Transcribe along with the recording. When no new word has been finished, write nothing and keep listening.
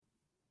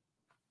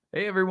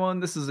Hey everyone,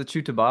 this is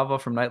Achuta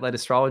Bava from Nightlight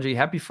Astrology.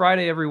 Happy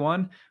Friday,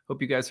 everyone.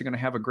 Hope you guys are going to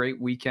have a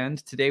great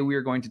weekend. Today we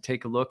are going to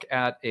take a look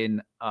at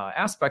an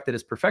aspect that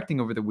is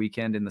perfecting over the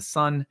weekend in the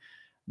sun.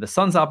 The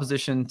sun's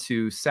opposition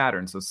to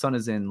Saturn. So sun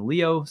is in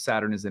Leo,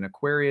 Saturn is in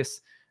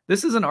Aquarius.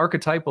 This is an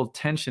archetypal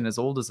tension as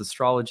old as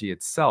astrology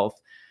itself.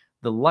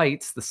 The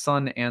lights, the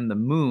sun and the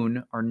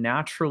moon, are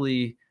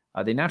naturally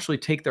they naturally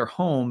take their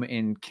home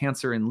in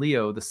Cancer and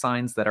Leo, the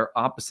signs that are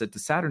opposite to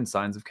Saturn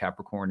signs of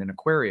Capricorn and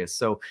Aquarius.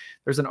 So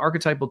there's an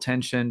archetypal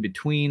tension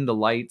between the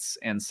lights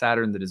and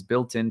Saturn that is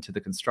built into the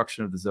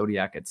construction of the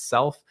zodiac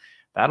itself.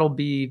 That'll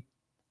be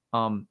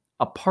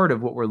a part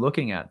of what we're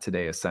looking at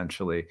today,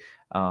 essentially.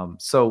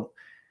 So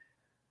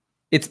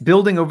it's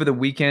building over the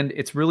weekend.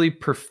 It's really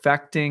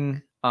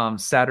perfecting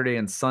Saturday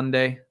and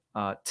Sunday.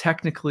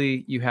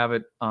 Technically, you have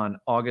it on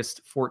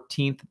August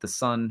 14th. The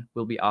sun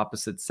will be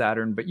opposite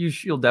Saturn, but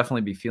you'll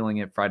definitely be feeling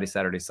it Friday,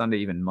 Saturday, Sunday,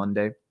 even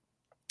Monday,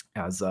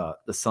 as the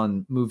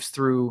sun moves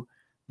through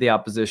the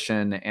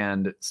opposition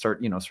and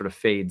sort of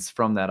fades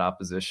from that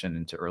opposition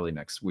into early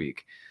next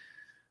week.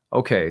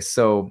 Okay,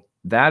 so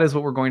that is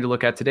what we're going to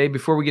look at today.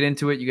 Before we get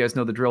into it, you guys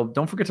know the drill.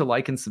 Don't forget to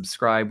like and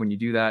subscribe. When you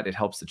do that, it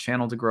helps the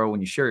channel to grow. When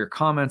you share your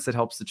comments, it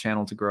helps the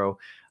channel to grow.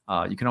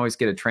 You can always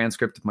get a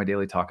transcript of my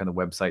daily talk on the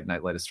website,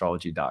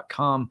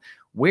 nightlightastrology.com,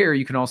 where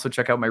you can also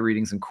check out my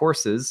readings and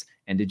courses.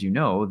 And did you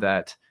know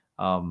that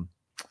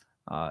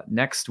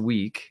next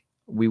week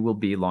we will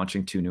be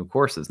launching 2 new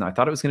courses? Now, I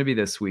thought it was going to be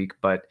this week,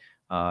 but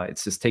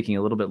it's just taking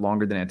a little bit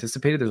longer than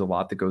anticipated. There's a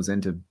lot that goes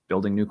into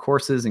building new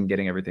courses and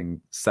getting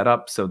everything set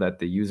up so that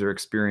the user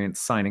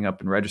experience signing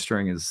up and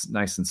registering is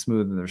nice and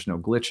smooth and there's no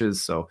glitches.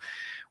 So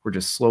we're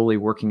just slowly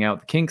working out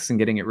the kinks and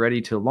getting it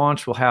ready to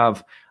launch. We'll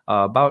have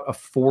about a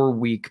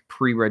 4-week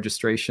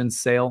pre-registration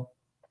sale.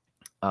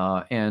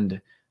 And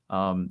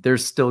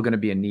there's still going to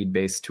be a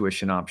need-based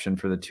tuition option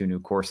for the 2 new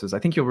courses. I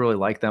think you'll really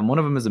like them. One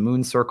of them is a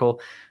moon circle.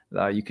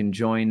 You can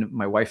join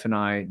my wife and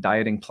I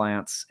dieting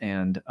plants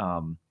and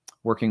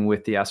working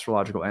with the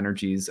astrological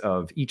energies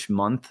of each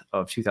month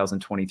of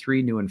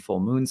 2023, new and full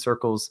moon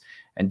circles,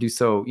 and do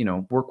so,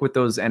 work with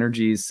those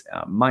energies,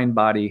 mind,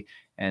 body,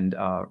 and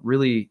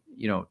really,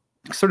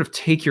 sort of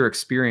take your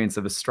experience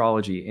of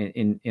astrology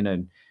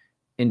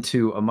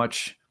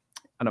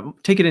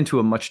take it into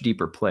a much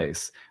deeper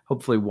place,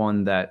 hopefully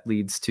one that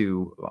leads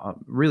to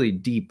really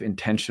deep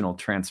intentional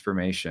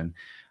transformation.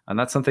 And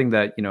that's something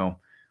that,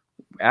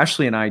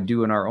 Ashley and I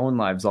do in our own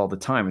lives all the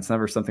time. It's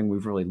never something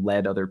we've really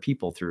led other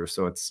people through.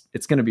 So it's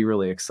going to be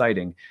really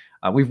exciting.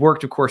 We've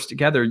worked, of course,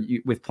 together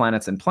with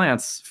planets and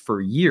plants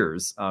for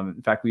years.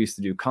 In fact, we used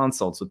to do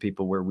consults with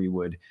people where we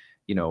would,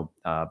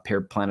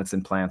 pair planets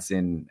and plants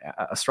in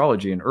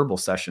astrology and herbal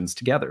sessions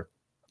together.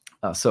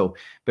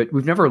 But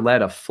we've never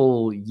led a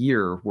full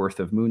year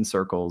worth of moon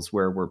circles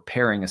where we're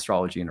pairing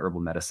astrology and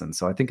herbal medicine.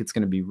 So I think it's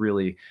going to be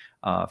really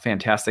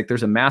fantastic.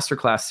 There's a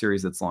masterclass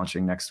series that's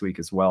launching next week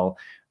as well,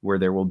 where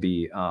there will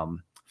be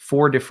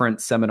 4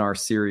 different seminar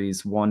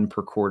series, 1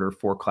 per quarter,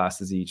 4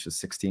 classes each, so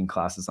 16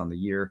 classes on the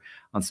year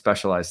on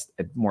specialized,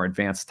 more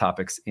advanced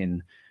topics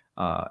in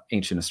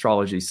ancient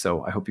astrology.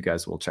 So I hope you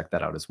guys will check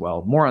that out as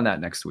well. More on that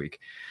next week.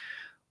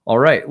 All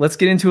right, let's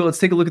get into it. Let's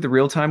take a look at the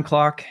real-time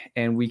clock,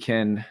 and we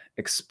can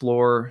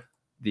explore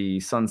the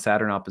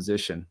Sun-Saturn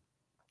opposition.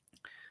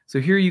 So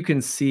here you can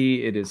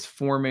see it is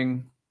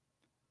forming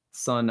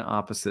Sun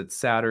opposite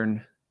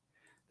Saturn.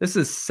 This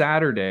is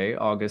Saturday,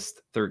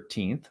 August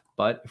 13th,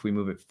 but if we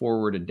move it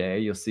forward a day,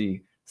 you'll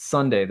see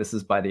Sunday. This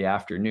is by the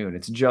afternoon.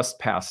 It's just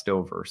passed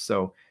over.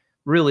 So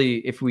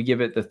really, if we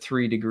give it the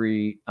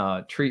 3-degree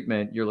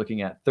treatment, you're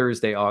looking at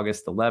Thursday,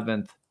 August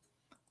 11th,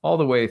 all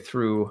the way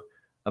through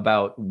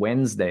about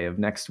Wednesday of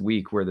next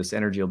week, where this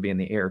energy will be in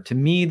the air. To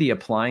me, the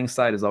applying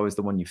side is always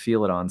the one you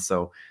feel it on.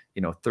 So,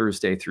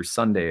 Thursday through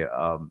Sunday,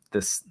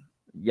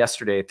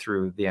 yesterday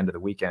through the end of the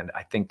weekend,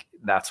 I think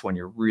that's when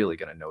you're really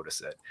going to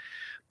notice it.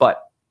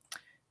 But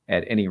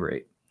at any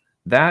rate,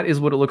 that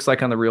is what it looks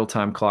like on the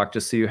real-time clock,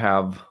 just so you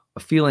have a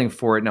feeling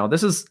for it. Now,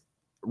 this is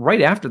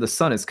right after the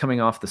sun is coming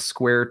off the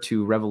square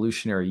to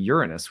revolutionary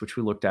Uranus, which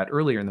we looked at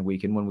earlier in the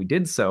week. And when we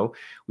did so,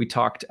 we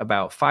talked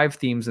about 5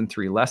 themes and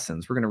 3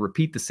 lessons. We're going to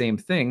repeat the same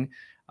thing,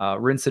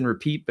 rinse and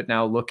repeat, but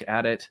now look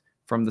at it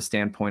from the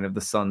standpoint of the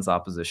sun's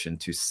opposition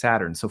to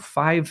Saturn. So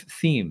 5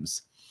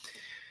 themes.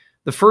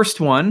 The first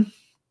one,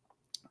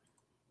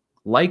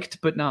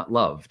 liked but not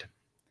loved.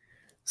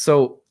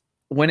 So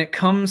when it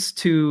comes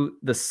to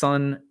the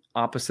sun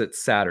opposite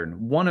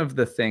Saturn, one of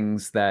the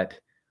things that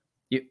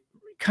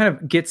kind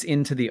of gets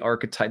into the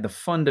archetype, the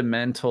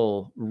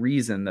fundamental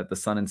reason that the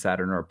sun and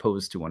Saturn are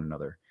opposed to one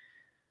another.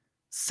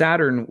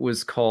 Saturn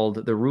was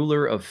called the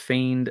ruler of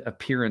feigned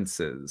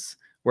appearances,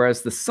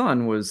 whereas the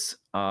sun was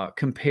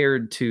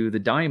compared to the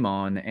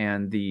daimon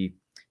and the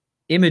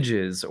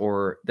images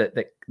or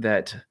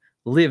that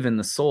live in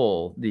the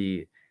soul,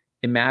 the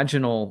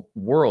imaginal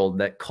world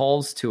that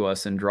calls to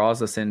us and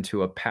draws us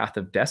into a path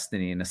of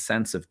destiny and a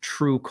sense of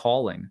true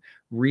calling,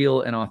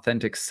 real and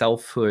authentic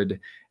selfhood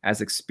as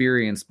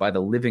experienced by the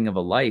living of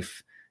a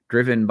life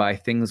driven by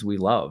things we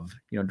love,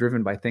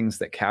 driven by things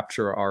that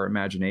capture our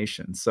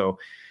imagination. So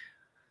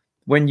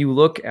when you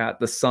look at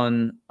the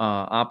sun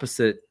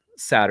opposite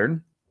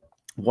Saturn,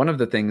 one of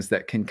the things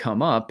that can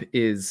come up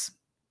is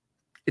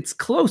it's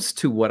close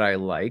to what I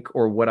like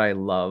or what I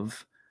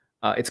love.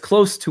 It's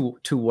close to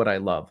what I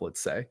love,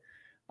 let's say,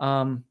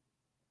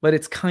 but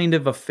it's kind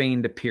of a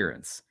feigned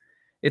appearance.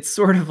 It's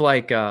sort of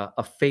like a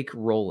fake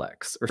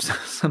Rolex or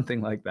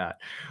something like that.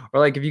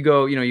 Or like if you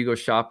go, you go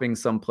shopping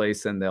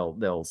someplace and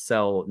they'll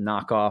sell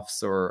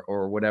knockoffs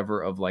or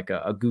whatever of like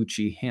a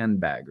Gucci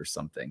handbag or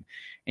something,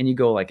 and you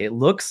go like it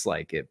looks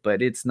like it,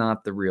 but it's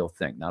not the real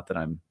thing. Not that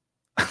I'm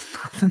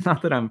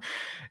not that I'm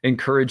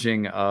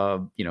encouraging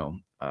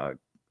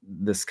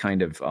this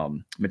kind of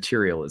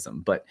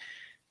materialism, but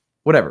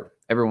whatever.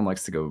 Everyone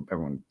likes to go.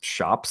 Everyone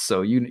shops,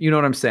 so you know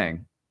what I'm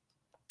saying.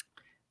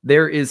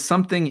 There is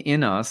something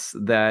in us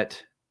that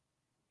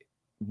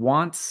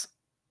wants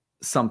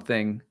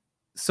something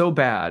so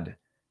bad,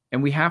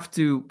 and we have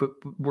to, but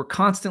we're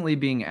constantly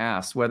being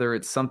asked whether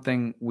it's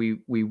something we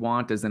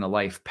want as in a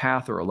life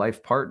path or a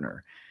life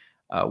partner.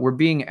 We're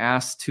being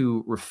asked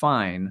to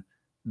refine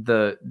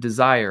the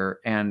desire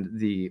and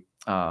the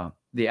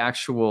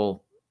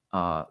actual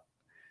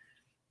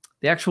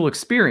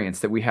experience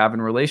that we have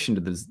in relation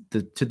to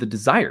the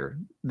desire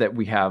that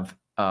we have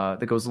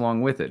that goes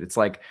along with it. It's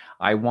like,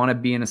 I want to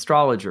be an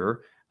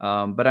astrologer,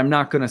 but I'm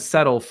not going to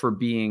settle for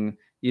being,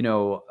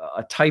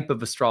 a type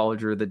of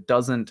astrologer that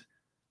doesn't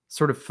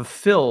sort of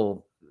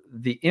fulfill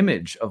the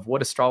image of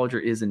what astrologer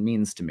is and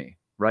means to me,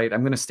 right?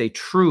 I'm going to stay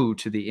true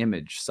to the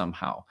image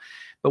somehow.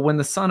 But when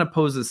the sun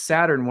opposes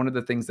Saturn, one of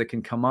the things that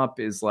can come up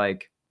is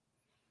like,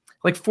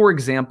 for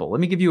example, let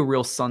me give you a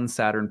real Sun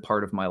Saturn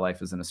part of my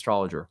life as an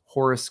astrologer.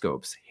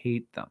 Horoscopes,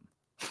 hate them.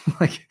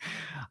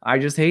 I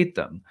just hate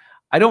them.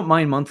 I don't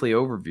mind monthly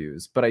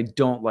overviews, but I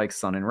don't like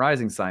sun and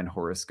rising sign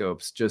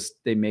horoscopes. Just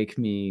they make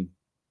me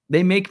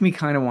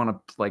kind of want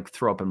to like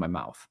throw up in my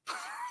mouth.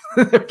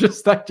 I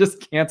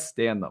just can't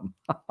stand them.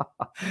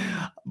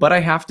 But I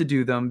have to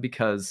do them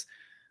because,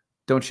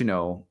 don't you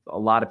know, a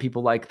lot of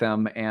people like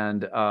them,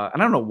 and I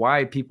don't know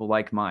why people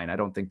like mine. I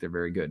don't think they're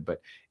very good,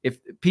 but if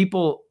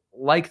people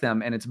like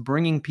them and it's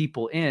bringing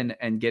people in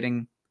and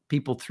getting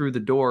people through the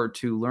door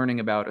to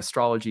learning about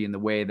astrology in the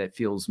way that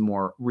feels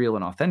more real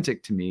and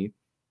authentic to me,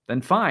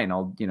 then fine.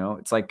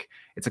 It's like,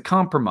 it's a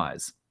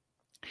compromise.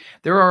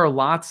 There are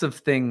lots of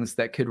things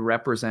that could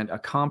represent a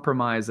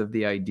compromise of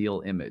the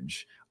ideal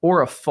image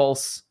or a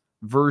false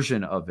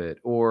version of it,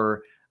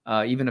 or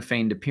even a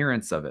feigned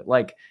appearance of it.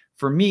 Like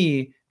for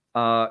me,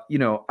 I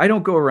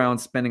don't go around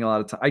spending a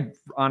lot of time. I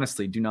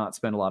honestly do not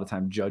spend a lot of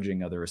time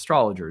judging other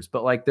astrologers,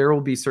 but like there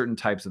will be certain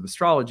types of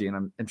astrology,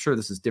 and I'm sure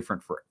this is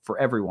different for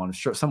everyone. I'm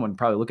sure someone would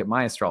probably look at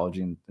my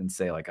astrology and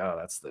say like, oh,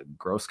 that's the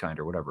gross kind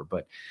or whatever.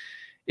 But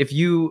if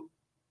you,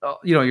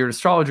 you're an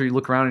astrologer, you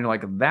look around and you're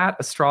like, that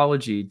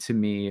astrology to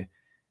me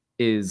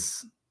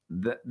is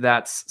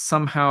that's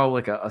somehow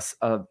like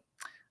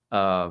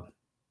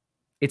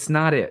it's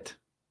not it.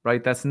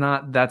 Right? That's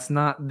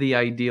not the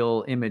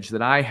ideal image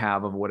that I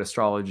have of what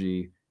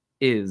astrology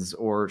is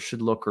or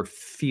should look or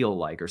feel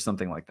like, or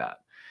something like that.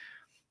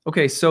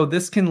 Okay, so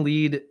this can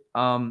lead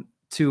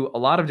to a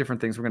lot of different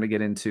things we're going to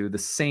get into. The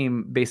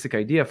same basic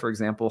idea, for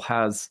example,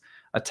 has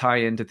a tie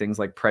into things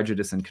like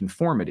prejudice and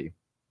conformity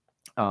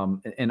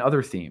and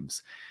other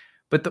themes.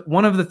 But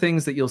one of the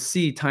things that you'll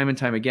see time and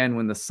time again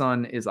when the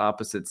sun is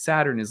opposite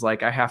Saturn is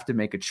like, I have to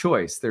make a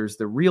choice. There's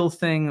the real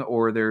thing,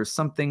 or there's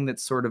something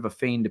that's sort of a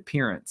feigned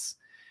appearance.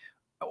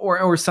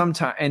 Or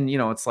sometimes, and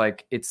it's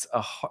like it's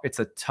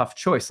a tough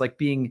choice, like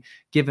being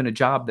given a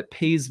job that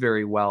pays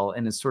very well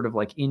and is sort of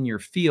like in your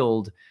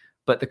field,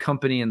 but the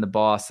company and the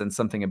boss and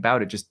something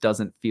about it just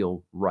doesn't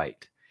feel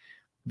right.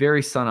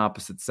 Very sun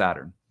opposite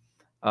Saturn.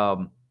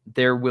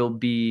 There will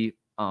be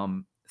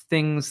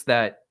things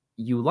that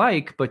you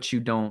like but you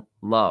don't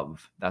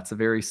love. That's a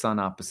very sun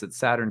opposite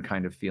Saturn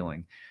kind of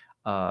feeling.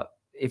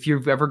 If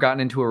you've ever gotten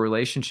into a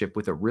relationship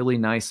with a really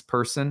nice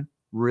person,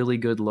 really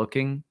good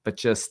looking, but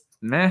just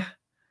meh,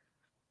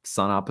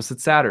 sun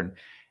opposite Saturn.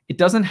 It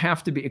doesn't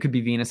have to be, it could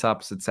be Venus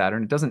opposite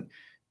Saturn.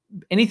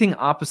 Anything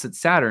opposite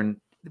Saturn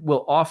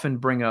will often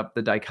bring up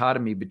the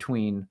dichotomy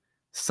between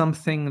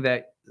something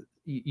that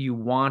you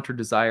want or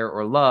desire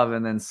or love,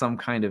 and then some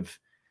kind of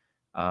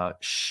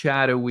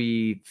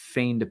shadowy,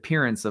 feigned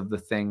appearance of the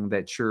thing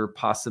that you're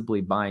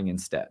possibly buying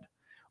instead,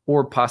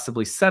 or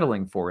possibly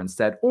settling for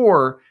instead,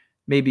 or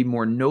maybe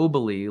more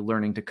nobly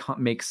learning to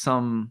make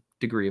some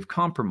degree of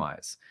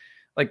compromise.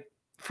 Like,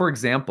 for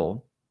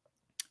example,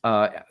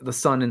 the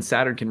sun and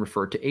Saturn can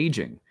refer to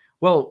aging.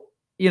 Well,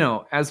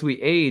 as we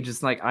age,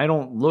 it's like, I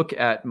don't look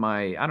at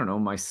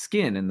my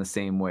skin in the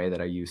same way that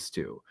I used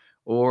to.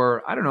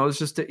 Or I don't know, it's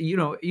just,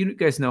 you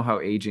guys know how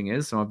aging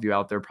is. Some of you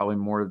out there probably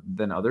more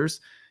than others.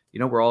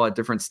 We're all at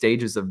different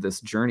stages of this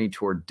journey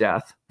toward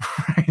death,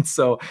 right?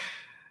 So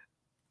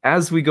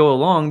as we go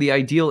along, the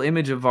ideal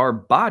image of our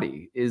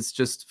body is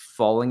just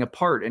falling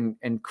apart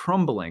and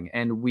crumbling.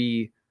 And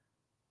we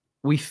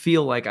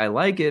feel like, I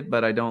like it,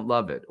 but I don't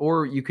love it.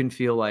 Or you can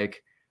feel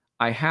like,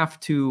 I have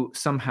to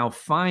somehow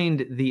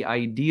find the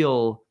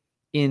ideal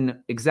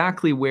in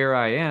exactly where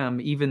I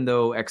am, even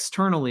though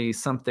externally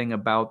something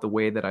about the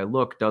way that I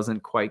look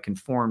doesn't quite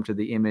conform to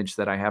the image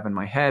that I have in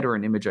my head, or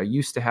an image I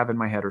used to have in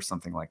my head, or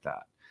something like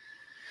that.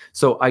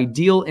 So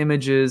ideal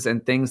images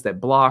and things that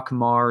block,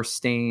 mar,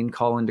 stain,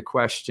 call into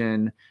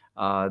question,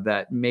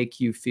 that make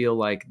you feel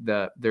like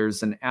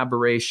there's an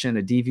aberration,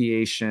 a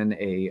deviation,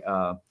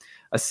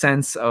 a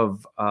sense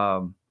of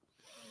a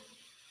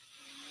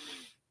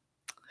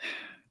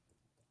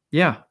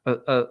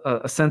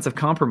sense of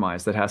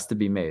compromise that has to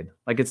be made.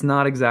 Like, it's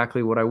not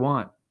exactly what I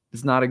want.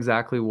 It's not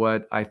exactly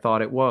what I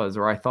thought it was,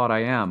 or I thought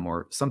I am,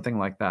 or something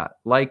like that.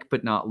 Like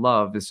but not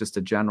love is just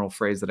a general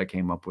phrase that I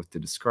came up with to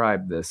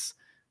describe this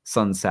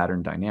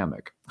Sun-Saturn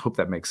dynamic. Hope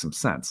that makes some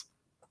sense.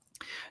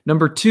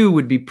 Number 2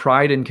 would be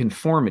pride and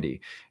conformity.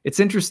 It's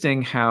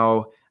interesting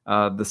how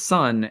the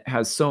Sun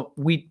has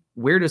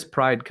where does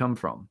pride come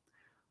from?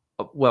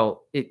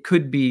 Well, it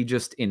could be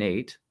just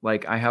innate,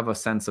 like I have a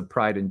sense of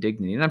pride and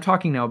dignity. And I'm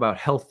talking now about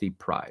healthy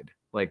pride,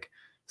 like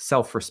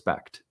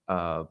self-respect,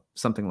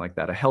 something like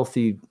that, a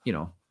healthy,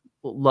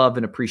 love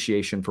and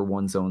appreciation for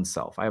one's own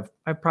self. I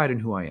have pride in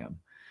who I am,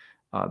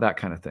 that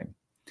kind of thing.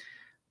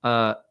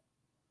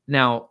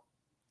 Now,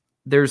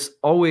 there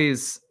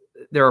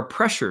are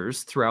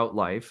pressures throughout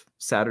life.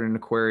 Saturn in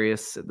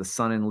Aquarius, the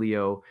Sun in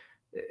Leo,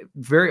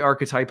 very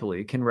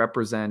archetypally can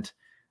represent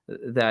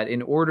that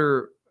in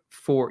order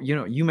for,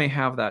 you may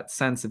have that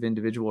sense of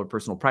individual or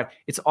personal pride.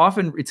 It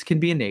can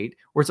be innate,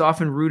 or it's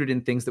often rooted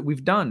in things that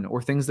we've done or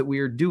things that we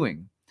are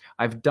doing.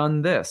 I've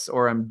done this,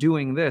 or I'm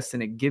doing this,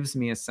 and it gives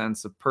me a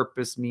sense of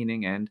purpose,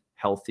 meaning, and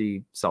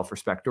healthy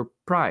self-respect or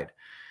pride.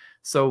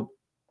 So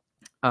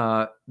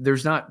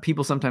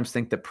people sometimes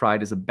think that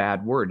pride is a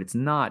bad word. It's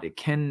not. It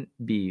can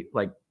be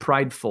like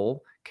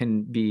prideful,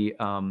 can be,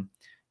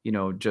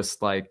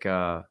 just like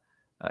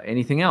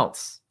anything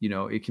else.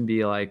 It can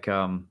be like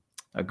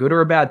a good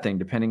or a bad thing,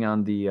 depending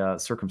on the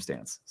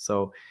circumstance.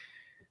 So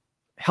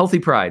healthy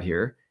pride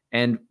here.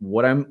 And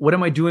what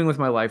am I doing with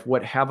my life?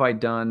 What have I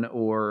done,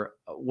 or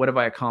what have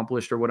I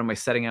accomplished, or what am I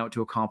setting out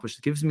to accomplish?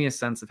 It gives me a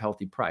sense of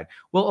healthy pride.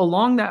 Well,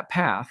 along that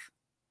path,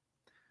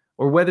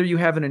 or whether you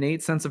have an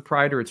innate sense of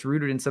pride or it's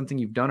rooted in something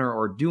you've done or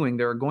are doing,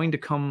 there are going to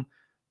come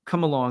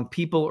along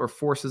people or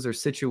forces or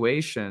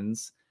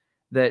situations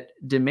that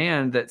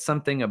demand that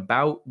something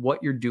about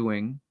what you're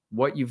doing,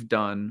 what you've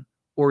done,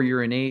 or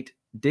your innate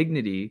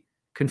dignity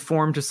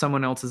conform to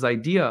someone else's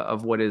idea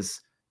of what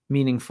is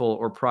meaningful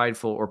or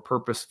prideful or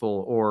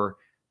purposeful or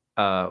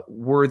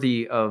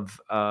worthy of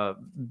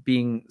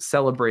being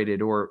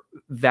celebrated or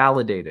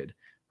validated,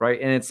 right?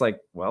 And it's like,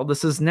 well,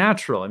 this is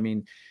natural. I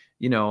mean,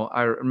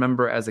 I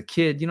remember as a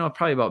kid,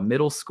 probably about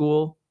middle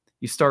school,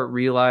 you start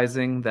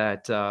realizing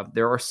that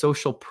there are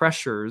social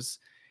pressures,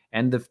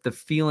 and the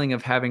feeling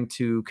of having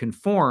to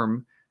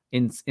conform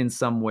in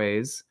some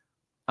ways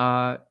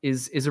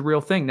is a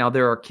real thing. Now,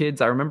 there are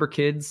kids, I remember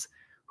kids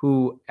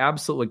who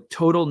absolutely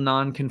total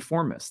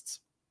nonconformists.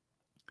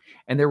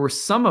 And there were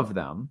some of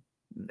them,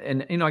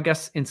 and I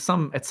guess at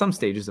some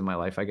stages in my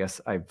life, I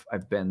guess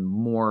I've been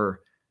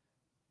more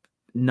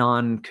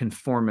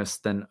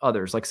nonconformist than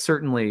others. Like,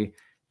 certainly,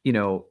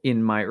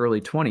 in my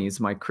early 20s,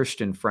 my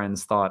Christian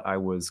friends thought I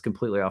was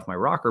completely off my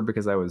rocker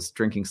because I was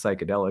drinking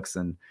psychedelics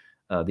and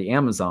the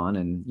Amazon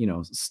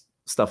and,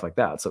 stuff like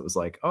that. So it was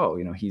like, oh,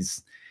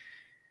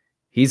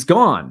 he's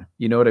gone,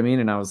 you know what I mean?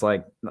 And I was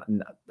like,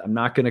 I'm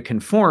not going to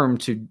conform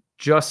to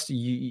just,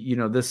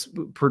 this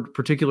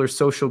particular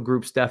social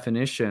group's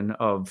definition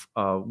of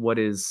what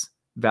is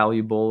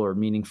valuable or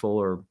meaningful,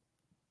 or,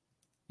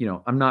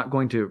 I'm not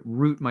going to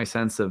root my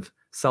sense of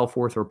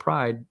self-worth or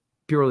pride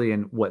purely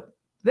in what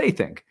they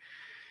think.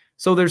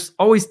 So there's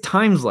always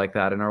times like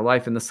that in our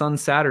life. And the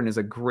Sun-Saturn is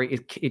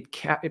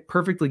it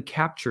perfectly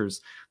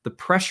captures the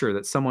pressure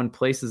that someone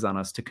places on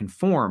us to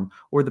conform,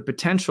 or the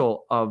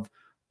potential of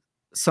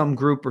some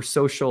group or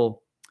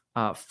social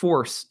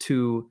force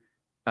to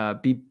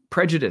be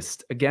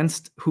prejudiced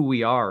against who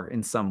we are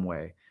in some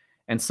way.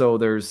 And so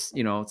there's,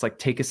 it's like,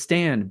 take a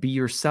stand, be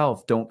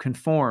yourself, don't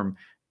conform.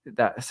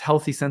 That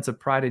healthy sense of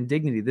pride and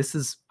dignity.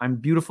 I'm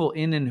beautiful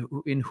in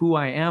who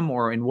I am,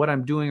 or in what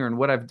I'm doing, or in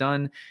what I've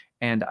done.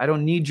 And I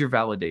don't need your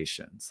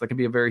validations. That can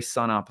be a very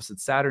Sun opposite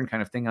Saturn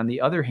kind of thing. On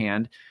the other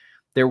hand,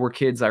 there were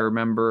kids I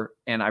remember,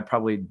 and I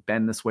probably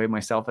been this way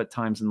myself at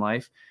times in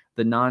life,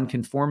 the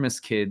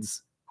nonconformist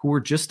kids who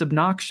were just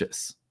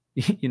obnoxious,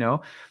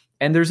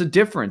 and there's a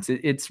difference.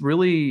 It's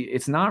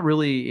not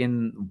really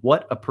in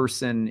what a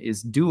person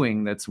is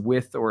doing that's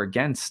with or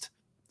against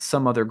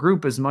some other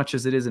group, as much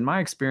as it is, in my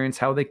experience,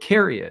 how they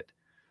carry it.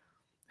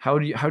 How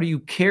do you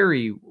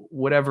carry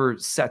whatever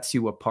sets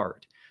you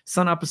apart?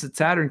 Sun opposite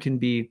Saturn can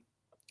be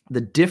the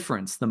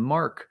difference, the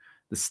mark,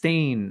 the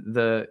stain,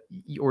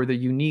 or the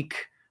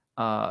unique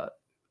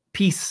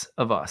piece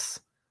of us,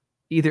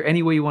 either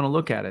any way you want to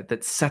look at it,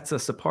 that sets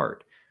us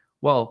apart.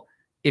 Well,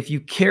 if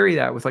you carry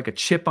that with like a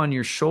chip on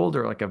your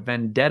shoulder, like a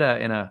vendetta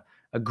and a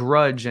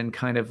grudge, and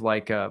kind of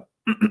like a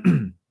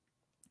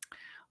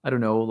I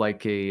don't know,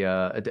 like a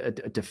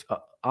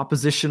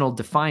oppositional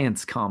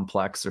defiance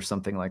complex or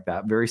something like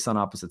that, very Sun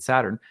opposite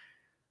Saturn,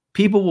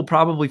 people will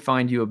probably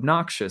find you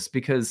obnoxious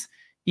because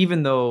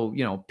even though,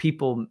 you know,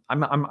 people,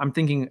 I'm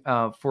thinking,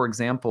 for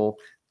example,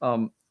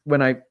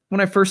 when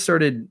I first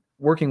started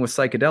working with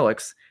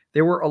psychedelics,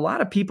 there were a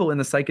lot of people in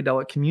the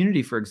psychedelic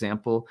community, for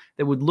example,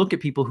 that would look at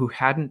people who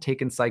hadn't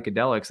taken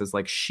psychedelics as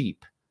like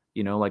sheep,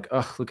 you know, like,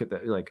 oh, look at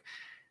that. Like,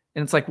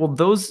 and it's like, well,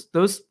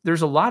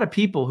 there's a lot of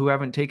people who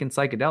haven't taken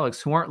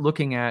psychedelics who aren't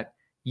looking at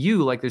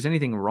you like there's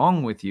anything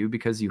wrong with you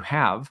because you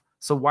have.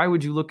 So why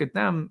would you look at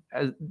them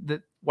as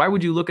that? Why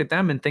would you look at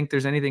them and think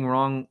there's anything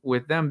wrong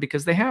with them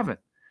because they haven't?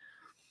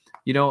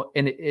 You know,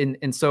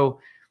 and so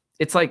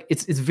it's like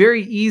it's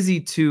very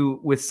easy to,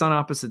 with Sun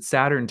opposite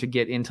Saturn, to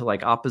get into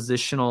like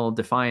oppositional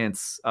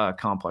defiance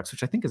complex,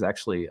 which I think is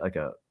actually like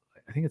a,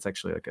 I think it's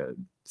actually like a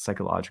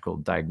psychological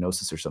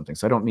diagnosis or something.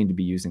 So I don't mean to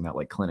be using that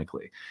like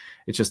clinically.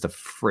 It's just a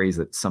phrase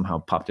that somehow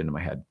popped into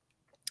my head.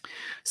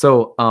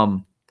 So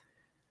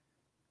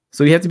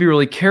so you have to be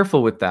really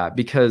careful with that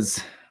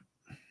because,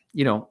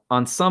 you know,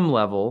 on some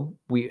level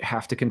we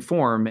have to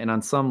conform, and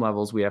on some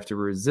levels we have to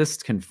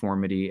resist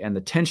conformity, and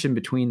the tension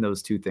between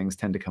those two things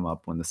tend to come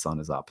up when the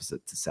Sun is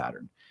opposite to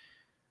Saturn.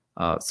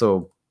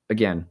 So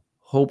again,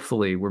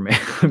 hopefully we're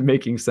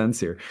making sense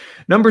here.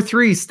 Number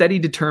 3, steady,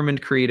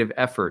 determined, creative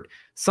effort.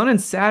 Sun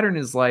and Saturn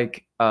is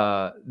like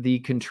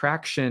the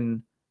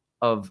contraction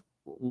of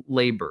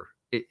labor.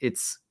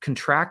 It's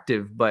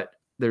contractive, but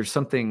there's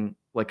something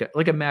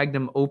like a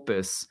magnum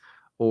opus,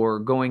 or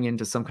going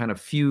into some kind of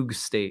fugue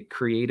state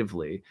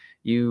creatively.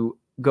 You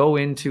go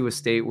into a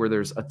state where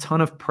there's a ton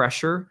of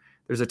pressure,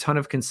 there's a ton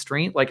of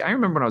constraint. Like I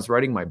remember when I was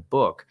writing my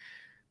book,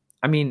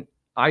 I mean,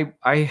 I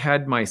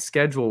had my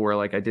schedule where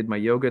like I did my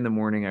yoga in the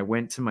morning, I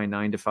went to my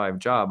 9 to 5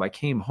 job, I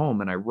came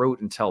home and I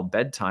wrote until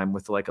bedtime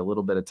with like a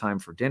little bit of time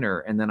for dinner,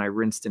 and then I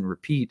rinsed and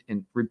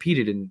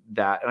repeated in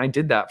that, and I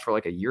did that for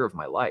like a year of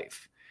my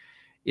life,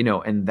 you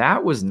know, and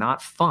that was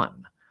not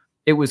fun.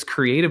 It was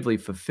creatively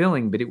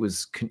fulfilling, but it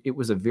was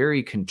a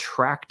very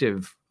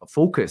contractive,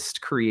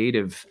 focused,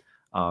 creative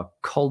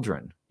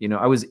cauldron. You know,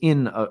 I was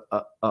in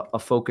a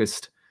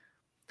focused,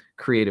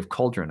 creative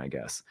cauldron, I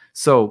guess.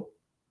 So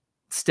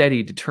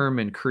steady,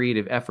 determined,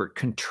 creative effort,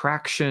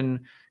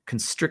 contraction,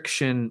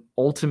 constriction,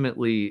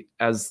 ultimately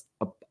as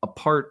a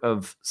part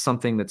of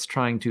something that's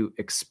trying to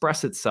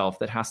express itself,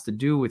 that has to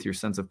do with your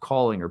sense of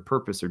calling or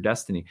purpose or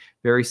destiny.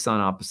 Very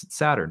Sun opposite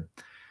Saturn.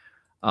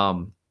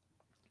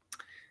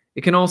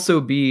 It can also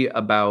be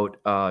about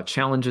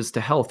challenges to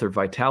health or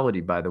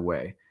vitality, by the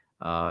way.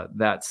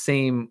 That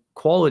same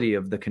quality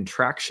of the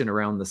contraction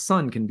around the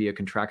Sun can be a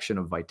contraction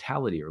of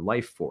vitality or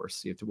life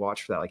force. You have to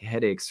watch for that, like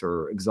headaches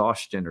or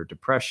exhaustion or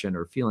depression,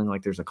 or feeling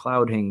like there's a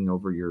cloud hanging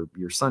over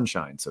your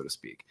sunshine, so to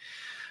speak.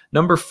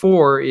 Number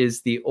 4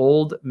 is the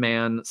old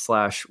man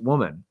 /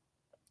 woman.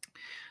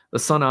 The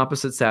Sun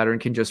opposite Saturn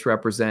can just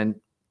represent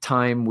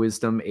time,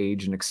 wisdom,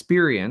 age, and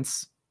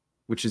experience,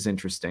 which is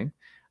interesting.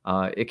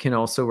 It can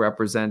also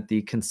represent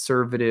the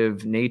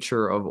conservative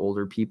nature of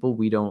older people.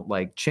 We don't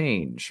like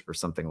change, or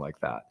something like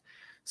that.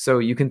 So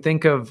you can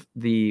think of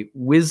the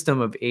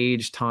wisdom of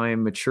age,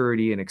 time,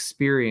 maturity, and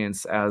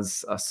experience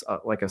as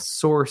like a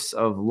source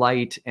of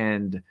light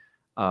and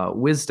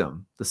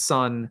wisdom. The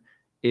Sun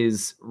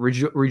is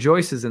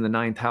rejoices in the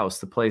 9th house,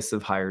 the place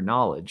of higher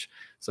knowledge.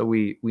 So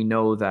we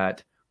know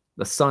that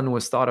the Sun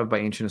was thought of by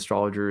ancient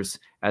astrologers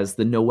as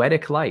the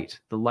noetic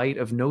light, the light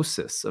of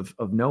gnosis,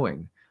 of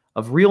knowing,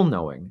 of real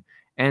knowing.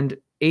 And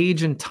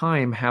age and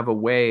time have a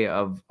way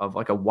of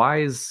like a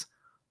wise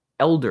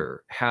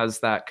elder has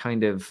that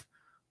kind of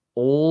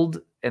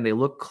old, and they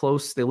look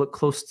close,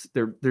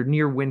 they're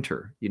near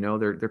winter, you know,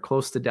 they're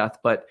close to death,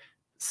 but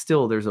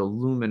still there's a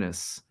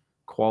luminous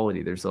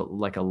quality, there's a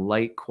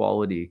light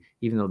quality,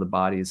 even though the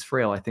body is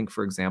frail. I think,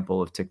 for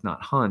example, of Thich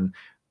Nhat Hanh,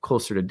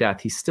 closer to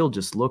death, he still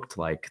just looked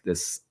like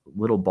this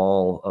little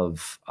ball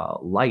of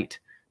light,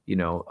 you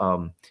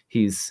know.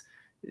 He's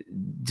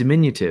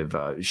diminutive,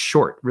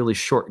 short, really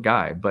short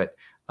guy, but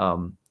at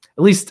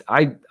least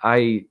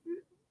I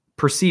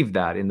perceived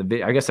that in the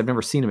video. I guess I've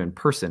never seen him in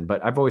person,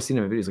 but I've always seen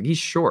him in videos. Like, he's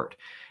short,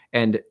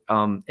 and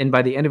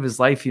by the end of his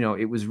life, you know,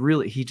 it was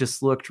really, he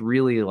just looked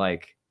really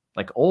like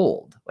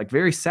old, like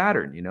very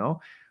Saturn, you know.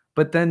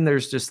 But then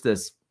there's just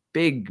this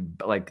big,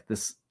 like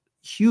this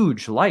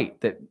huge light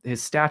that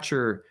his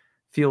stature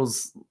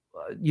feels,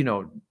 you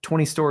know,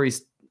 20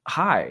 stories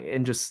high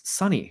and just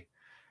sunny.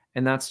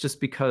 And that's just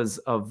because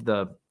of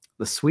the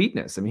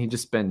sweetness. I mean, he'd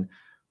just been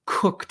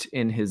cooked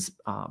in his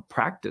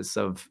practice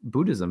of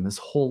Buddhism his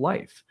whole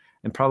life,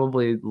 and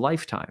probably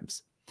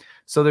lifetimes.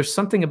 So there's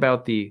something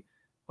about the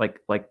like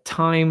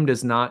time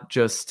does not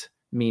just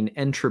mean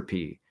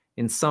entropy.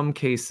 In some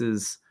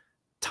cases,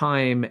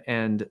 time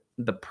and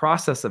the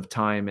process of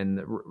time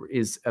and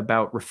is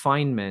about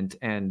refinement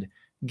and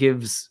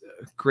gives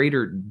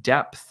greater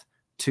depth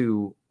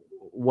to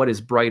what is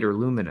bright or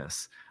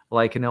luminous,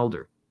 like an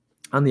elder.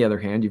 On the other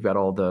hand, you've got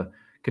all the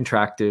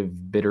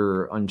contractive,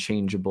 bitter,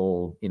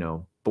 unchangeable, you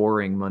know,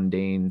 boring,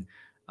 mundane,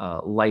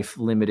 life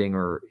limiting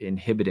or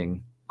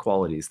inhibiting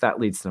qualities. That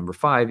leads to number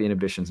 5,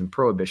 inhibitions and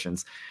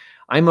prohibitions.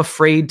 I'm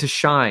afraid to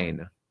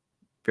shine.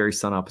 Very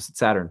Sun opposite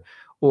Saturn.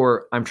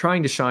 or I'm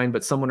trying to shine,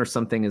 but someone or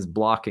something is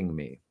blocking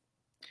me.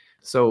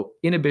 So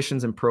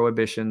inhibitions and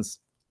prohibitions,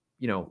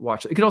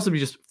 watch. It could also be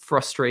just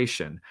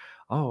frustration.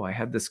 Oh, I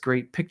had this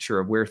great picture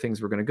of where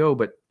things were going to go,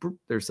 but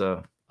there's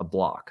a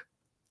block.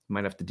 You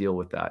might have to deal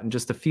with that. And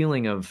just a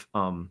feeling of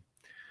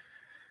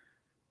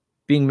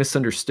being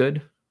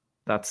misunderstood.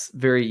 That's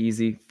very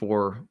easy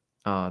for,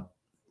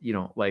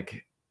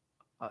 like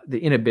the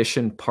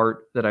inhibition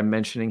part that I'm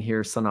mentioning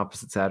here. Sun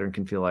opposite Saturn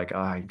can feel like,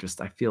 I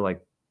feel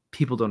like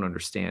people don't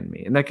understand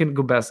me. And that can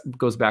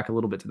goes back a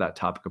little bit to that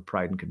topic of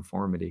pride and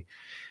conformity.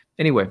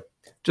 Anyway,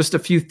 just a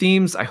few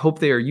themes. I hope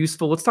they are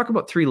useful. Let's talk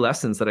about 3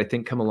 lessons that I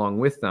think come along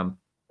with them.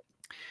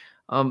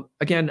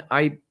 Again,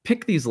 I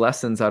pick these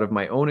lessons out of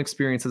my own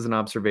experiences and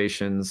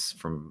observations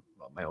from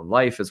my own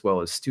life, as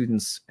well as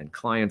students and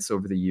clients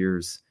over the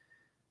years.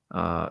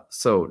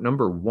 So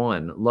number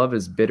 1, love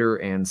is bitter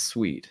and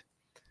sweet.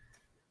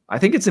 I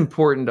think it's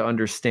important to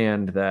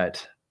understand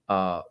that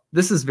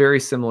this is very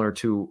similar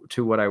to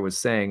what I was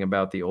saying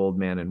about the old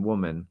man and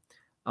woman.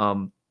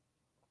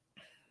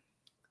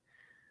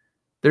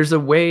 There's a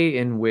way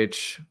in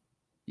which,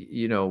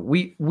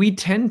 we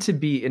tend to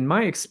be, in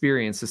my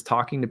experiences,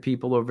 talking to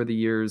people over the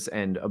years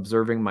and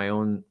observing my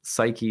own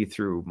psyche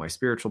through my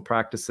spiritual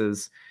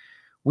practices,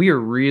 we are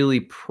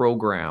really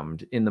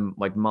programmed in the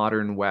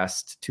modern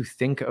West to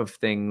think of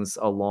things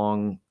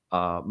along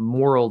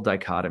moral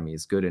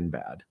dichotomies, good and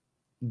bad,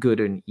 good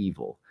and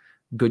evil,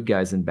 good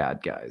guys and bad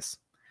guys.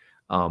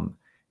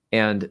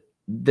 And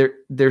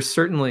there's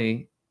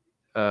certainly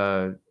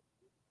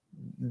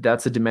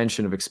that's a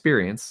dimension of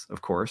experience,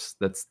 of course,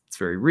 it's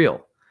very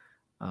real.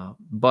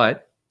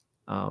 But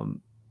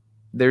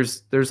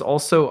there's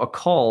also a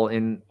call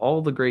in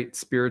all the great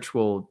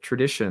spiritual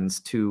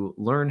traditions to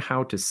learn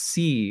how to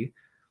see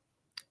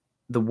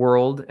the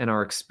world and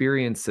our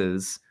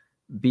experiences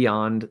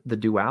beyond the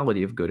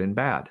duality of good and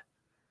bad.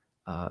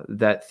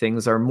 That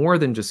things are more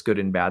than just good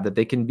and bad, that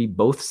they can be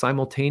both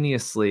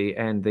simultaneously,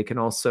 and they can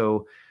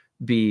also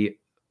be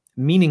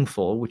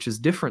meaningful, which is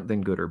different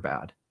than good or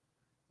bad.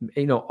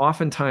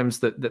 Oftentimes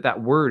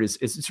that word is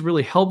it's a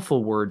really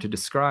helpful word to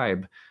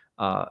describe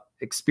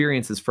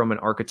experiences from an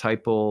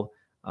archetypal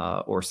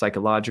or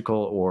psychological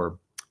or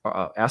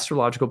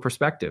astrological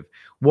perspective.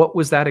 What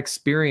was that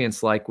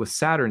experience like with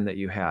Saturn that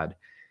you had?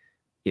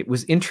 It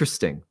was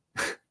interesting.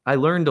 I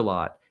learned a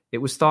lot. It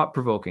was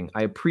thought-provoking.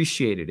 I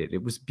appreciated it.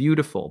 It was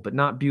beautiful, but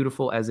not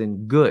beautiful as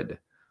in good.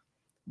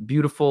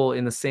 Beautiful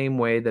in the same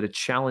way that a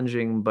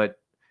challenging but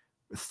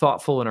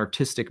thoughtful and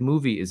artistic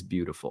movie is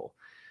beautiful.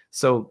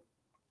 So,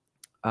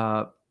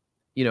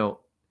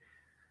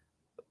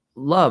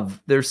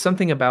 love, there's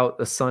something about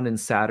the Sun and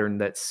Saturn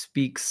that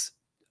speaks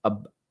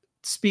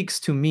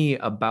to me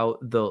about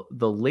the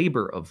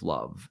labor of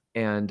love,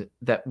 and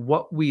that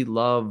what we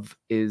love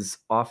is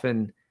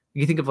often,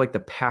 you think of like the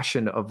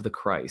passion of the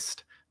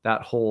Christ,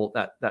 that whole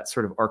that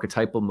sort of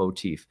archetypal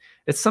motif.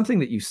 It's something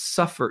that you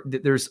suffer.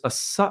 There's a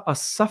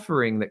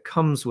suffering that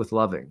comes with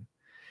loving.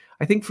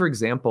 I think, for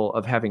example,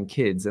 of having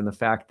kids, and the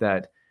fact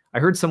that I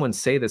heard someone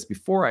say this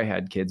before I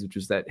had kids, which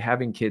was that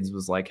having kids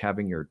was like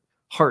having your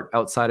heart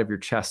outside of your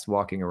chest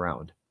walking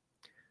around.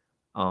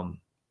 And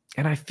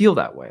I feel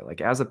that way. Like,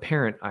 as a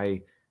parent,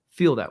 I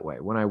feel that way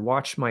when I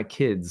watch my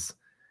kids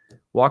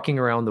walking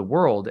around the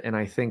world, and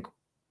I think,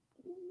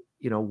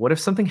 what if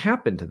something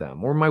happened to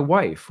them, or my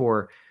wife,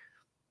 or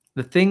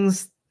the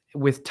things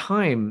with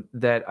time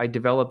that I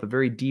develop a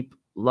very deep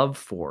love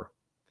for,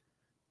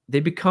 they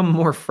become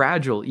more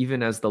fragile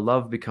even as the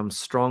love becomes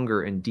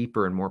stronger and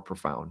deeper and more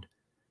profound.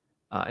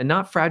 And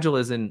not fragile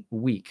as in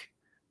weak.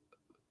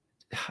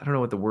 I don't know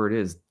what the word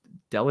is.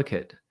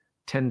 Delicate,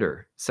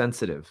 tender,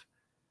 sensitive.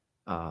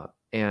 So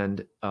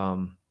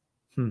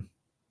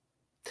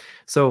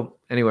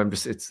anyway,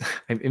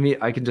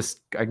 I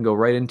can go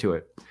right into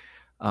it.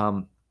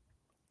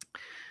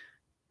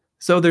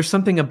 So there's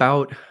something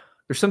about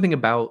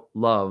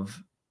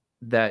love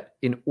that,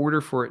 in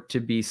order for it to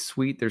be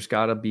sweet, there's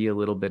got to be a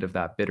little bit of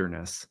that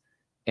bitterness.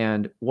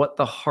 And what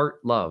the heart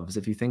loves,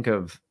 if you think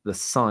of the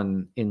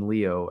sun in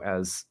Leo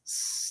as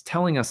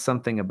telling us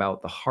something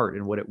about the heart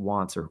and what it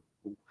wants, or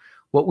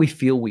what we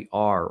feel we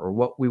are, or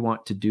what we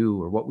want to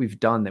do, or what we've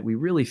done that we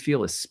really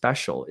feel is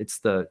special. It's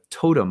the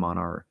totem on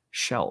our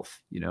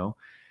shelf,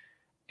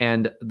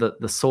 and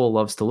the soul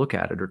loves to look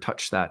at it or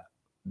touch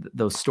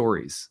those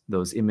stories,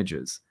 those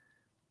images.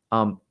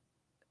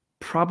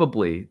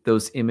 Probably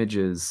those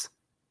images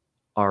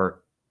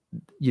are,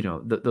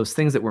 those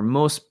things that we're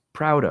most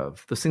proud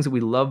of, those things that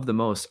we love the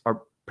most,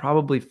 are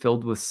probably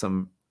filled with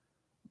some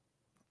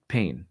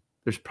pain.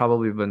 There's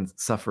probably been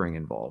suffering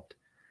involved.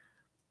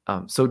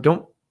 It's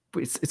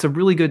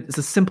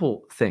a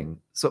simple thing.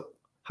 So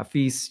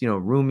Hafiz,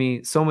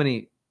 Rumi, so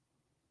many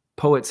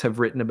poets have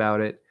written about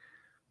it.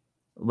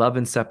 Love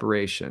and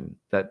separation,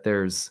 that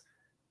there's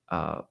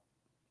a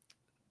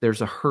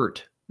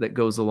hurt that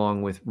goes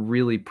along with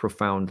really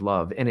profound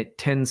love. And it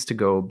tends to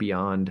go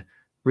beyond,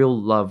 real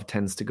love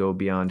tends to go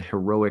beyond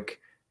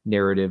heroic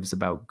narratives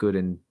about good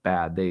and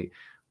bad.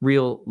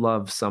 Real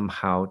love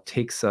somehow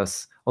takes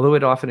us, although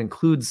it often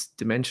includes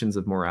dimensions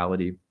of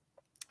morality,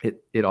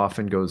 it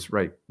often goes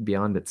right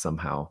beyond it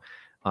somehow,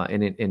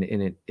 and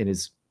it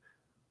is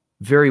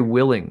very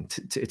willing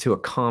to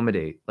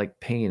accommodate like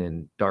pain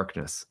and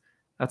darkness.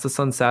 That's a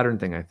Sun Saturn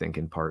thing, I think,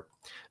 in part.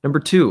 Number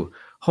 2,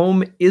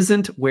 home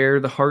isn't where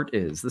the heart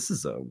is. This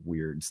is a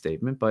weird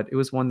statement, but it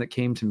was one that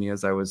came to me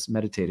as I was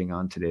meditating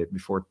on today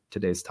before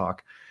today's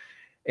talk.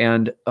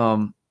 And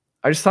I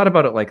just thought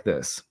about it like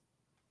this.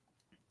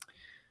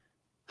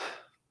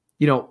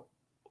 You know,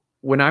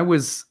 when I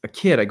was a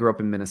kid, I grew up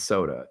in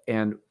Minnesota,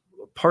 and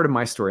part of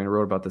my story, and I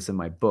wrote about this in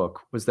my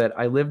book, was that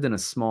I lived in a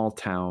small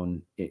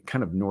town,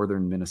 kind of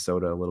northern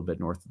Minnesota, a little bit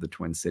north of the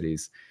Twin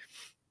Cities.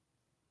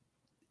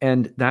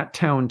 And that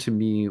town to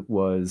me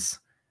was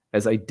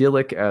as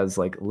idyllic as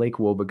like Lake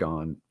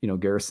Wobegon,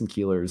 Garrison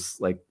Keillor's,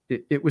 like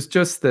it was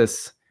just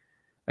this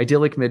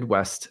idyllic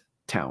Midwest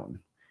town.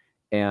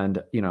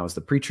 And, I was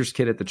the preacher's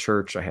kid at the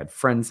church. I had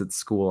friends at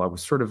school. I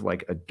was sort of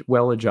like a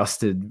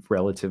well-adjusted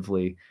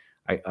relatively.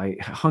 I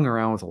hung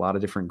around with a lot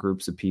of different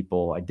groups of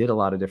people. I did a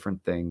lot of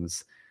different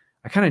things.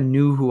 I kind of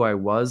knew who I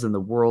was, and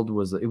the world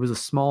was a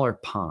smaller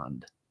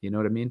pond. You know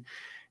what I mean?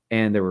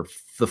 And there were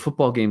the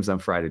football games on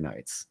Friday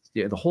nights.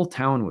 Yeah, the whole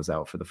town was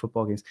out for the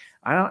football games.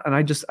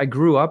 I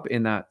grew up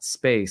in that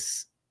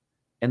space,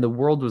 and the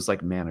world was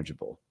like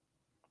manageable.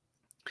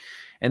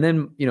 And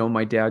then,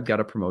 my dad got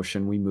a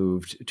promotion. We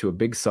moved to a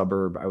big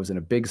suburb. I was in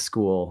a big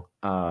school.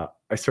 I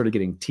started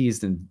getting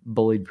teased and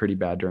bullied pretty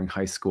bad during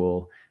high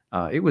school.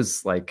 It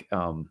was like,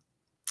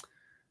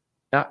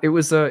 it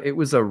was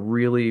a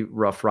really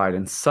rough ride.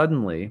 And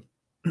suddenly,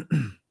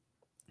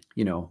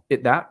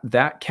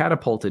 that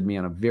catapulted me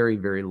on a very,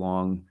 very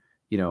long,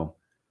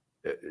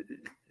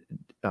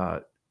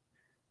 a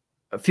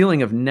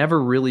feeling of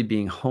never really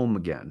being home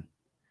again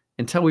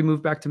until we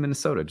moved back to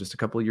Minnesota just a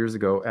couple of years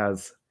ago,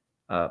 as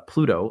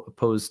Pluto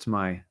opposed to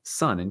my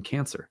sun in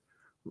Cancer,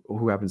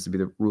 who happens to be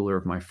the ruler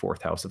of my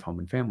 4th house of home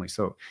and family.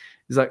 So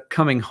it's like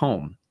coming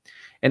home.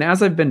 And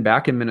as I've been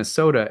back in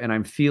Minnesota and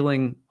I'm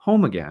feeling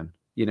home again,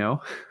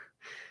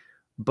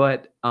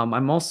 but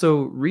I'm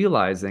also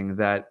realizing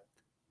that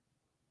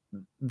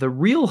the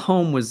real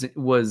home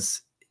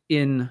was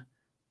in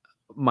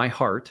my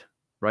heart,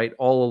 right,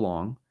 all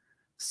along.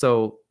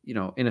 So,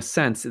 in a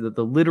sense,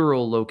 the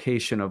literal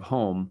location of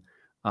home,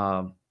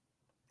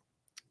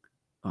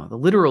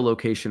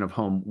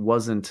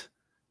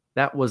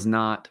 was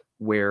not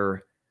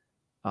where,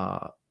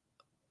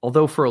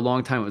 although for a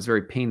long time it was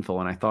very painful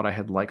and I thought I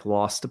had like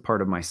lost a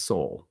part of my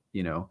soul,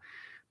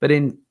 but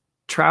in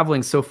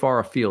traveling so far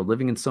afield,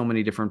 living in so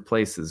many different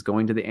places,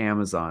 going to the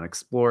Amazon,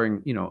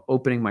 exploring,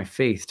 opening my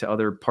faith to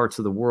other parts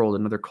of the world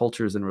and other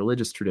cultures and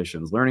religious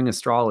traditions, learning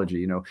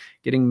astrology,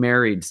 getting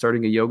married,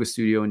 starting a yoga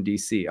studio in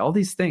DC, all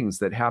these things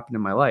that happened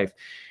in my life.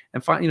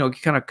 And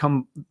kind of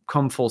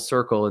come full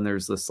circle. And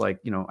there's this like,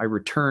 I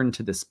return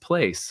to this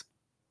place.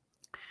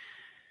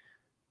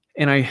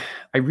 And I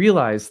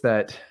realized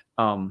that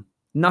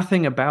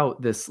nothing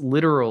about this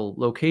literal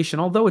location,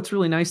 although it's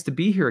really nice to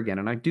be here again,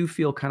 and I do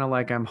feel kind of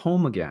like I'm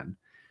home again,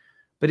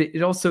 but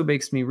it also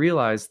makes me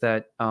realize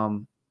that,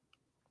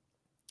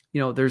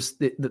 there's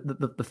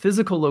the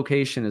physical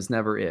location is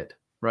never it,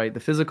 right? The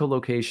physical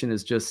location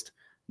is just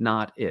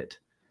not it.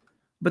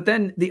 But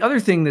then the other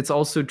thing that's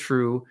also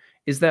true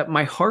is that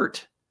my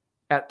heart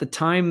at the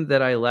time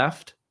that I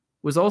left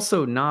was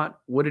also not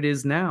what it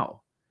is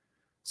now.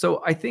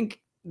 So I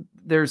think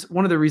there's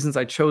one of the reasons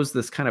I chose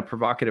this kind of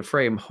provocative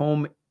frame,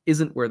 home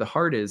isn't where the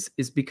heart is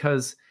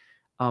because,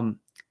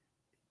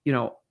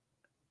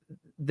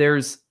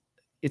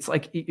 it's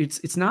like,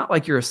 it's not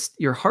like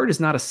your heart is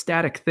not a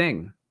static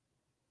thing,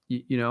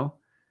 I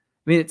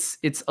mean,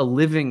 it's a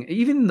living,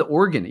 even the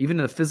organ, even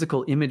the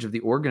physical image of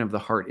the organ of the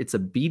heart, it's a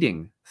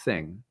beating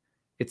thing.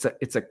 It's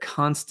a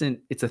constant,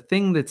 it's a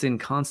thing that's in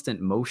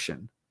constant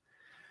motion.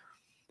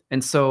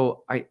 And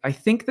so I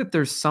think that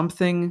there's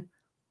something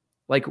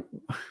like,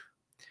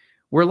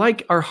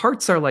 our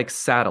hearts are like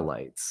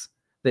satellites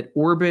that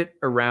orbit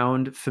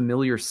around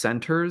familiar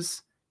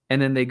centers,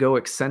 and then they go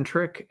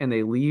eccentric and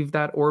they leave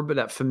that orbit,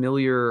 that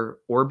familiar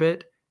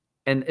orbit,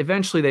 and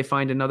eventually they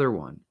find another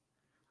one.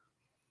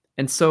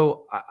 And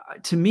so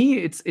to me,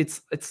 it's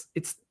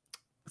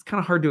kind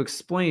of hard to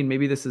explain.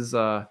 Maybe this is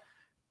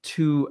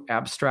too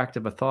abstract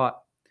of a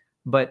thought,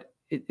 but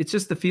it's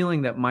just the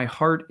feeling that my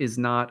heart is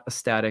not a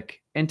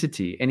static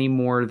entity any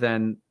more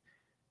than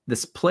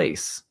this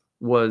place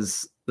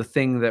was the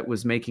thing that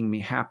was making me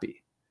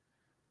happy.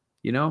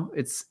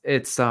 It's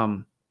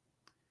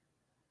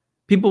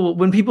people,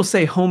 when people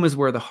say home is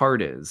where the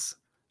heart is,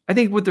 I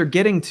think what they're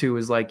getting to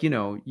is like,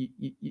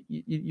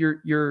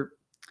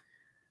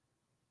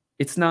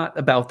 it's not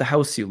about the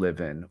house you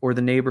live in or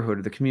the neighborhood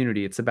or the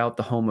community. It's about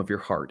the home of your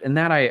heart. And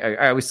that I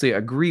obviously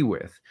agree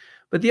with.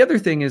 But the other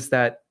thing is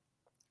that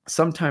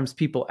sometimes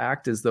people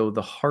act as though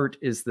the heart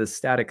is the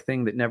static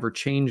thing that never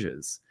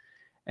changes.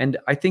 And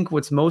I think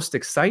what's most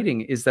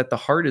exciting is that the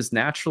heart is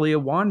naturally a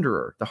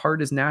wanderer. The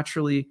heart is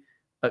naturally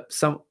a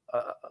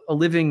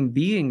living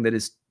being that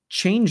is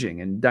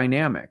changing and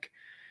dynamic.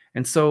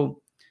 And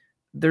so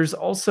there's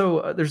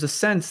also, there's a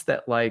sense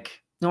that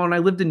like, No, when I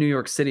lived in New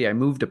York City, I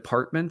moved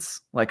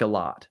apartments like a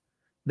lot.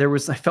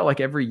 I felt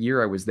like every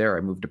year I was there,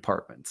 I moved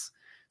apartments.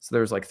 So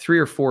there was like 3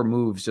 or 4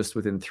 moves just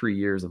within 3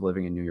 years of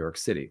living in New York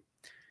City.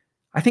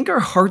 I think our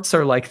hearts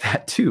are like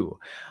that too.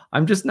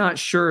 I'm just not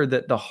sure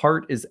that the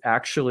heart is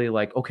actually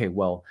like, okay,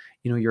 well,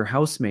 your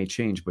house may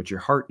change, but your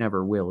heart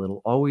never will.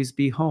 It'll always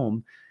be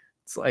home.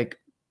 It's like,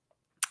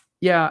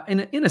 yeah,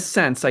 in a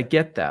sense, I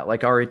get that.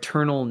 Like our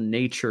eternal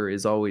nature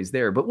is always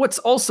there. But what's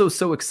also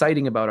so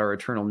exciting about our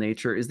eternal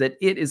nature is that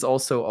it is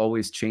also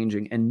always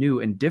changing and new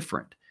and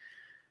different.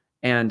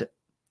 And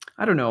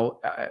I don't know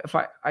if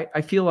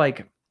I feel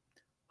like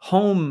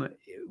home,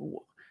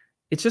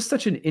 it's just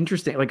such an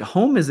interesting, like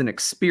home is an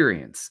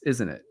experience,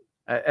 isn't it?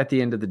 At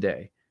the end of the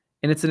day.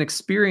 And it's an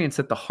experience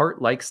that the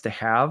heart likes to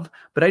have.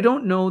 But I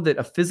don't know that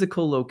a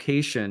physical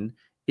location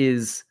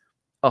is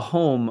a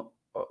home,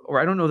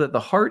 or I don't know that the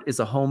heart is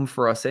a home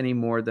for us any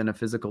more than a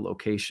physical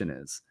location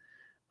is.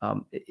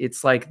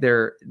 It's like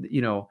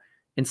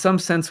in some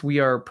sense, we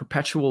are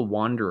perpetual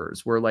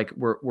wanderers. We're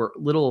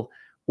little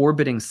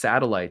orbiting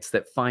satellites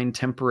that find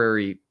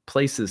temporary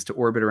places to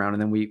orbit around,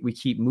 and then we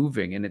keep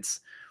moving. And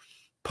it's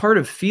part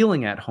of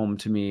feeling at home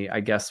to me. I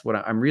guess what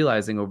I'm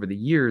realizing over the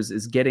years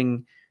is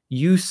getting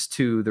used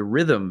to the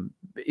rhythm.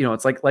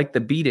 It's like the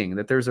beating,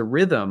 that there's a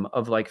rhythm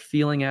of like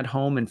feeling at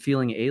home and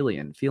feeling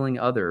alien, feeling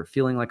other,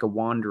 feeling like a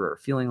wanderer,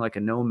 feeling like a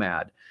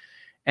nomad.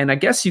 And I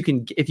guess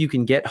if you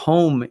can get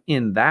home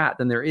in that,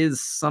 then there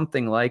is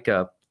something like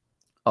a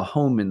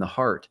home in the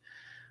heart.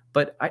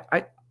 But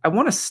I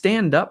want to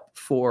stand up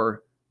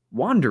for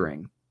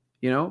wandering,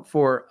 it's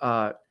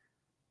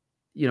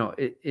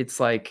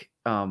like,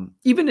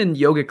 even in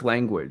yogic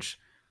language,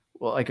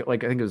 well, like I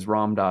think it was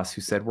Ram Dass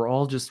who said, we're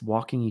all just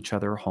walking each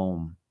other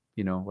home,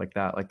 like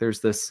that. Like there's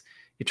this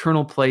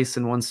eternal place,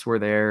 and once we're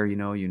there,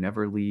 you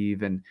never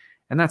leave. And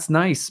that's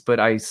nice. But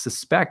I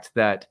suspect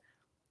that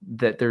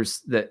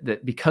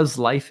because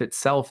life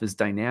itself is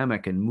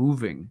dynamic and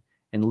moving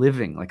and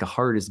living, like a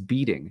heart is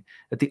beating,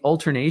 that the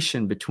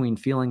alternation between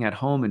feeling at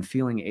home and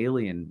feeling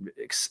alien,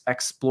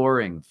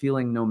 exploring,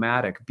 feeling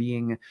nomadic,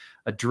 being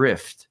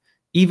adrift,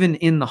 even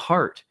in the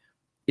heart,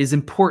 is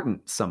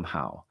important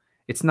somehow.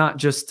 It's not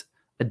just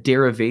a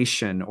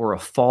derivation or a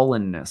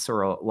fallenness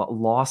or a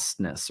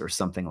lostness or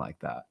something like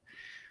that.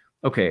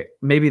 Okay,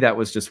 maybe that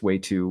was just way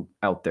too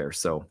out there.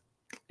 So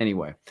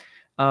anyway,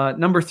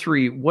 number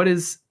 3, what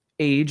is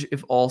age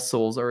if all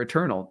souls are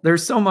eternal?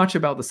 There's so much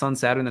about the Sun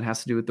Saturn that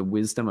has to do with the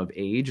wisdom of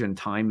age and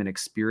time and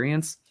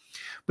experience.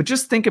 But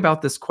just think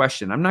about this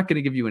question. I'm not going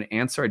to give you an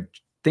answer. I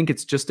think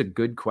it's just a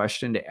good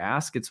question to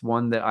ask. It's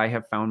one that I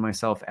have found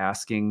myself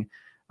asking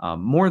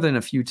more than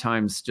a few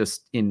times,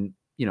 just in,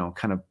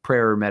 kind of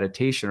prayer or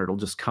meditation, or it'll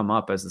just come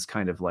up as this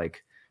kind of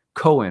like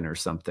koan or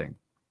something.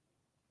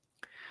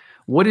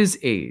 What is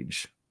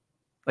age?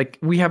 Like,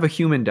 we have a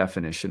human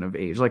definition of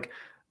age. Like,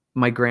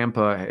 my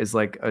grandpa is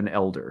like an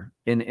elder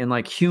in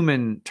like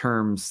human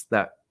terms,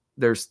 that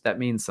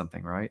means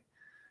something, right?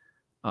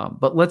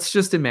 But let's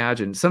just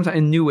imagine, sometimes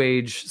in New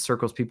Age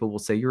circles, people will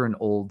say you're an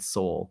old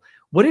soul.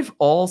 What if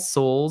all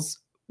souls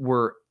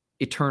were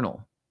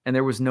eternal and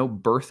there was no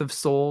birth of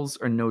souls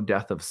or no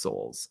death of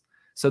souls?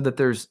 So that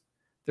there's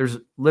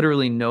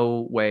literally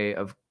no way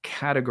of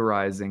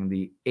categorizing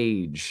the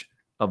age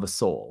of a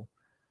soul.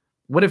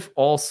 What if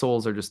all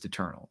souls are just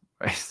eternal,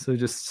 right? So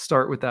just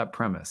start with that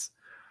premise.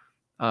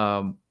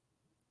 Then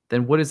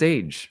what is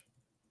age,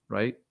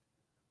 right?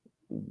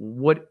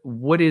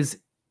 What is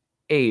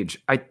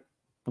age?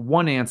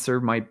 One answer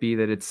might be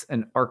that it's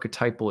an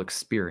archetypal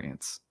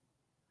experience,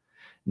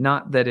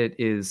 not that it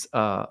is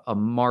a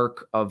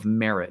mark of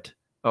merit,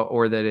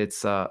 or that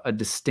it's a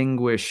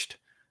distinguished,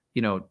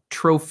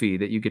 trophy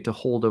that you get to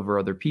hold over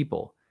other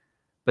people,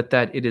 but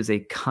that it is a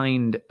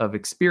kind of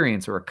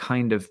experience or a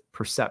kind of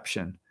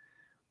perception.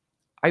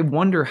 I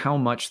wonder how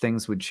much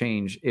things would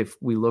change if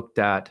we looked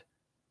at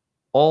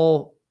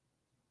all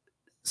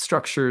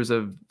structures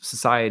of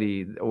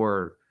society.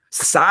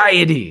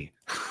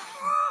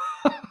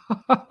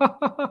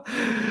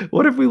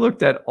 What if we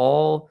looked at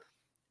all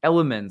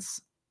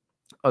elements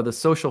of the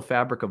social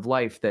fabric of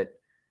life that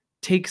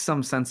take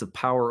some sense of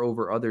power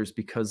over others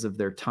because of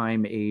their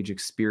time, age,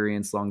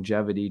 experience,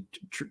 longevity,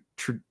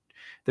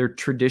 their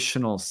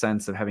traditional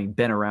sense of having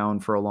been around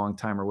for a long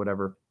time or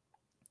whatever?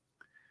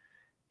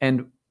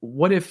 And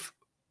what if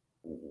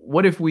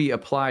we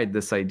applied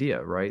this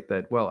idea, right?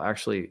 That, well,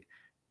 actually,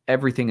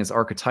 everything is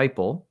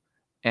archetypal,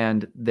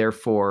 and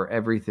therefore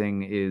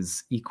everything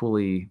is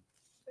equally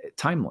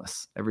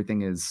timeless.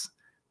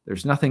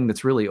 There's nothing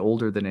that's really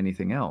older than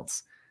anything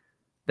else.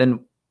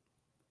 Then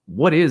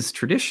what is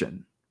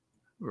tradition,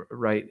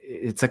 right?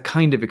 It's a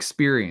kind of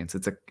experience.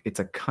 It's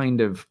a kind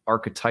of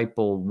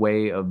archetypal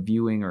way of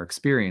viewing or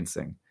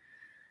experiencing.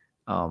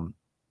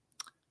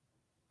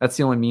 That's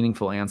the only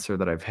meaningful answer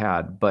that I've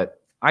had.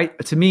 But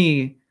to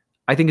me,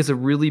 I think it's a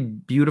really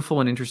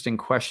beautiful and interesting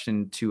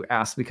question to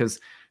ask, because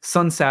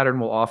Sun Saturn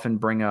will often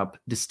bring up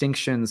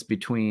distinctions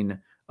between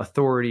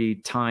authority,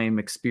 time,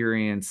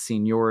 experience,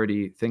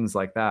 seniority, things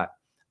like that.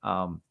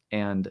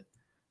 And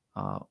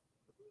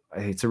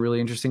it's a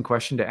really interesting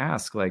question to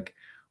ask. Like,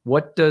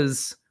 what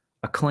does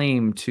a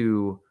claim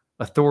to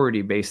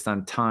authority based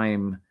on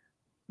time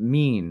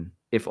mean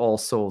if all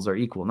souls are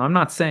equal? Now, I'm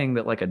not saying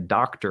that like a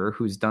doctor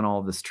who's done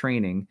all this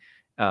training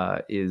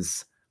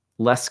is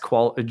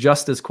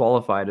just as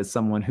qualified as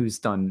someone who's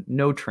done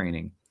no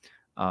training.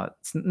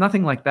 It's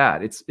nothing like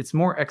that. It's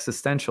more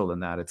existential than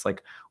that. It's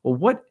like, well,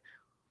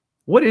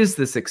 what is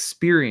this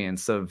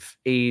experience of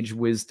age,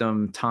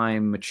 wisdom,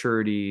 time,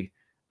 maturity?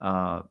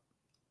 What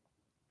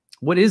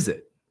is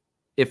it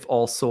if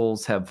all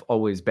souls have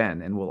always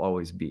been and will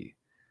always be?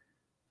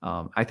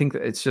 I think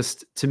that it's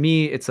just, to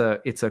me, I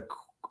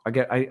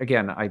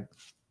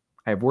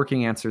have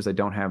working answers. I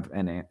don't have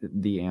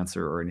the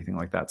answer or anything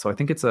like that. So I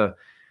think it's a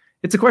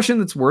question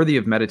that's worthy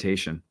of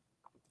meditation.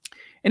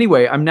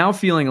 Anyway, I'm now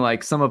feeling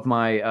like some of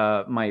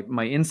my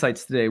my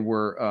insights today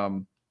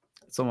were,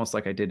 it's almost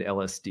like I did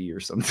LSD or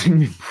something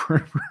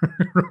before I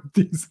wrote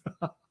these.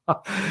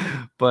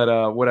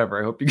 But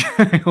whatever. I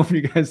hope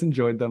you guys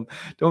enjoyed them.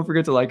 Don't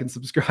forget to like and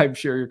subscribe,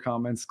 share your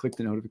comments, click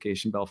the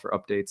notification bell for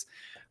updates.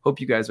 Hope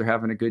you guys are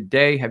having a good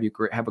day. Have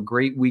a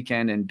great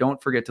weekend, and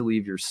don't forget to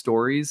leave your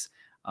stories.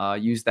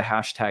 Use the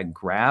hashtag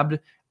grabbed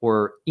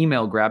or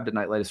email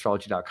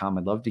grabbed@nightlightastrology.com.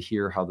 I'd love to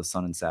hear how the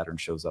Sun and Saturn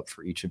shows up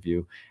for each of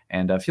you.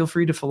 And feel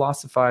free to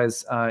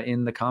philosophize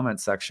in the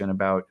comments section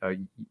about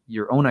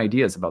your own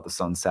ideas about the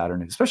Sun,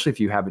 Saturn, especially if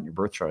you have it in your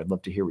birth chart. I'd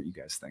love to hear what you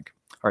guys think.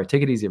 All right,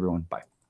 take it easy, everyone. Bye.